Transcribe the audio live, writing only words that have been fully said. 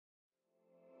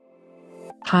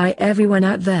Hi everyone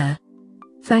out there.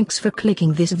 Thanks for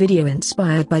clicking this video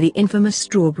inspired by the infamous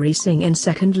Strawberry Singh in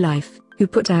Second Life, who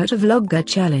put out a vlogger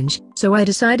challenge, so I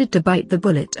decided to bite the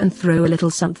bullet and throw a little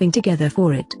something together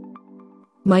for it.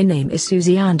 My name is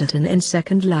Suzie Anderton in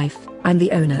Second Life. I'm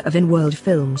the owner of InWorld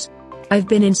Films. I've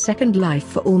been in Second Life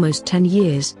for almost 10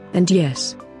 years, and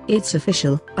yes, it's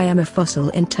official, I am a fossil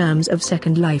in terms of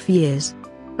Second Life years.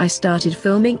 I started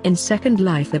filming in Second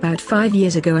Life about 5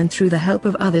 years ago and through the help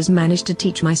of others managed to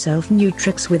teach myself new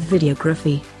tricks with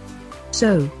videography.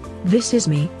 So, this is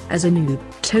me, as a noob,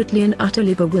 totally and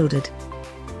utterly bewildered.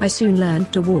 I soon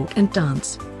learned to walk and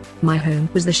dance. My home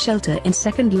was the shelter in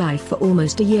Second Life for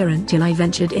almost a year until I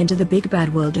ventured into the big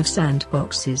bad world of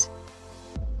sandboxes.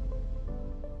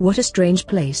 What a strange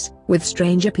place, with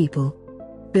stranger people.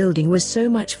 Building was so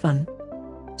much fun.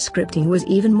 Scripting was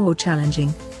even more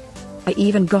challenging. I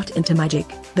even got into magic.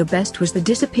 The best was the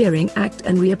disappearing act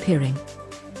and reappearing.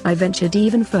 I ventured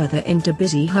even further into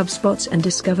busy hub spots and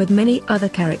discovered many other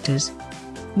characters.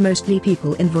 Mostly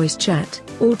people in voice chat,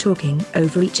 all talking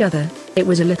over each other. It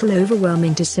was a little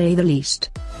overwhelming to say the least.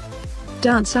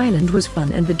 Dance Island was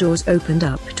fun and the doors opened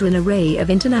up to an array of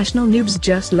international noobs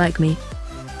just like me.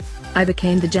 I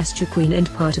became the gesture queen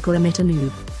and particle emitter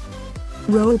noob.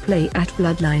 Roleplay at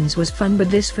Bloodlines was fun, but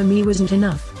this for me wasn't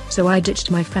enough, so I ditched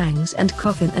my fangs and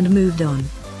coffin and moved on.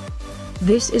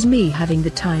 This is me having the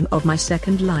time of my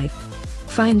Second Life.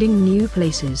 Finding new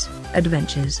places,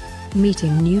 adventures,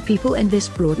 meeting new people, and this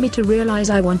brought me to realize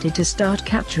I wanted to start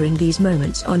capturing these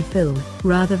moments on film,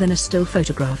 rather than a still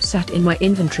photograph sat in my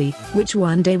inventory, which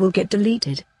one day will get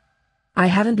deleted. I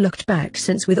haven't looked back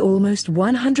since. With almost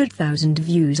 100,000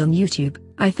 views on YouTube,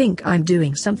 I think I'm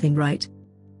doing something right.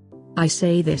 I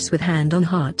say this with hand on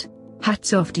heart.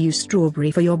 Hats off to you Strawberry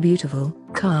for your beautiful,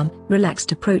 calm,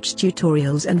 relaxed approach,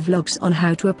 tutorials and vlogs on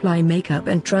how to apply makeup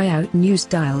and try out new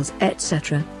styles,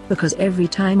 etc. Because every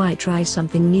time I try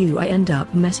something new I end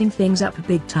up messing things up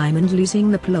big time and losing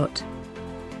the plot.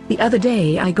 The other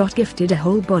day I got gifted a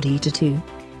whole body tattoo.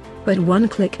 But one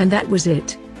click and that was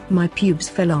it. My pubes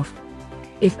fell off.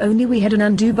 If only we had an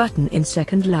undo button in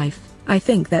Second Life, I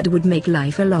think that would make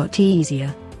life a lot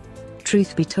easier.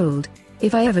 Truth be told,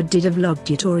 if I ever did a vlog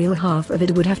tutorial, half of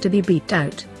it would have to be beeped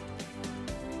out.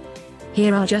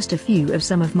 Here are just a few of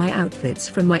some of my outfits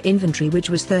from my inventory, which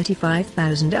was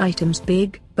 35,000 items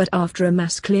big, but after a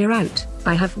mass clear out,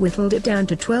 I have whittled it down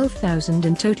to 12,000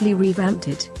 and totally revamped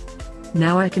it.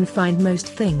 Now I can find most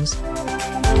things.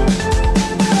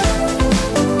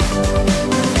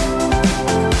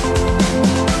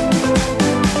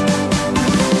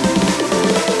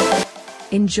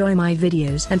 Enjoy my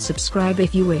videos and subscribe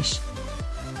if you wish.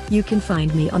 You can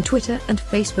find me on Twitter and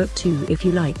Facebook too if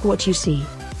you like what you see.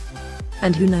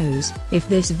 And who knows, if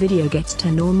this video gets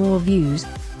 10 or more views,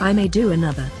 I may do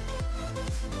another.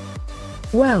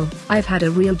 Well, I've had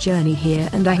a real journey here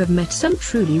and I have met some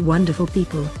truly wonderful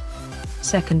people.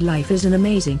 Second Life is an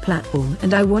amazing platform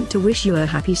and I want to wish you a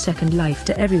happy Second Life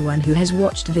to everyone who has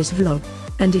watched this vlog.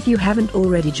 And if you haven't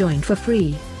already joined for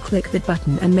free, click that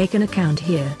button and make an account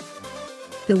here.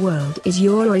 The world is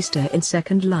your oyster in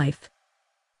Second Life.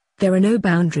 There are no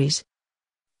boundaries.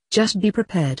 Just be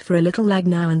prepared for a little lag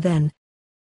now and then,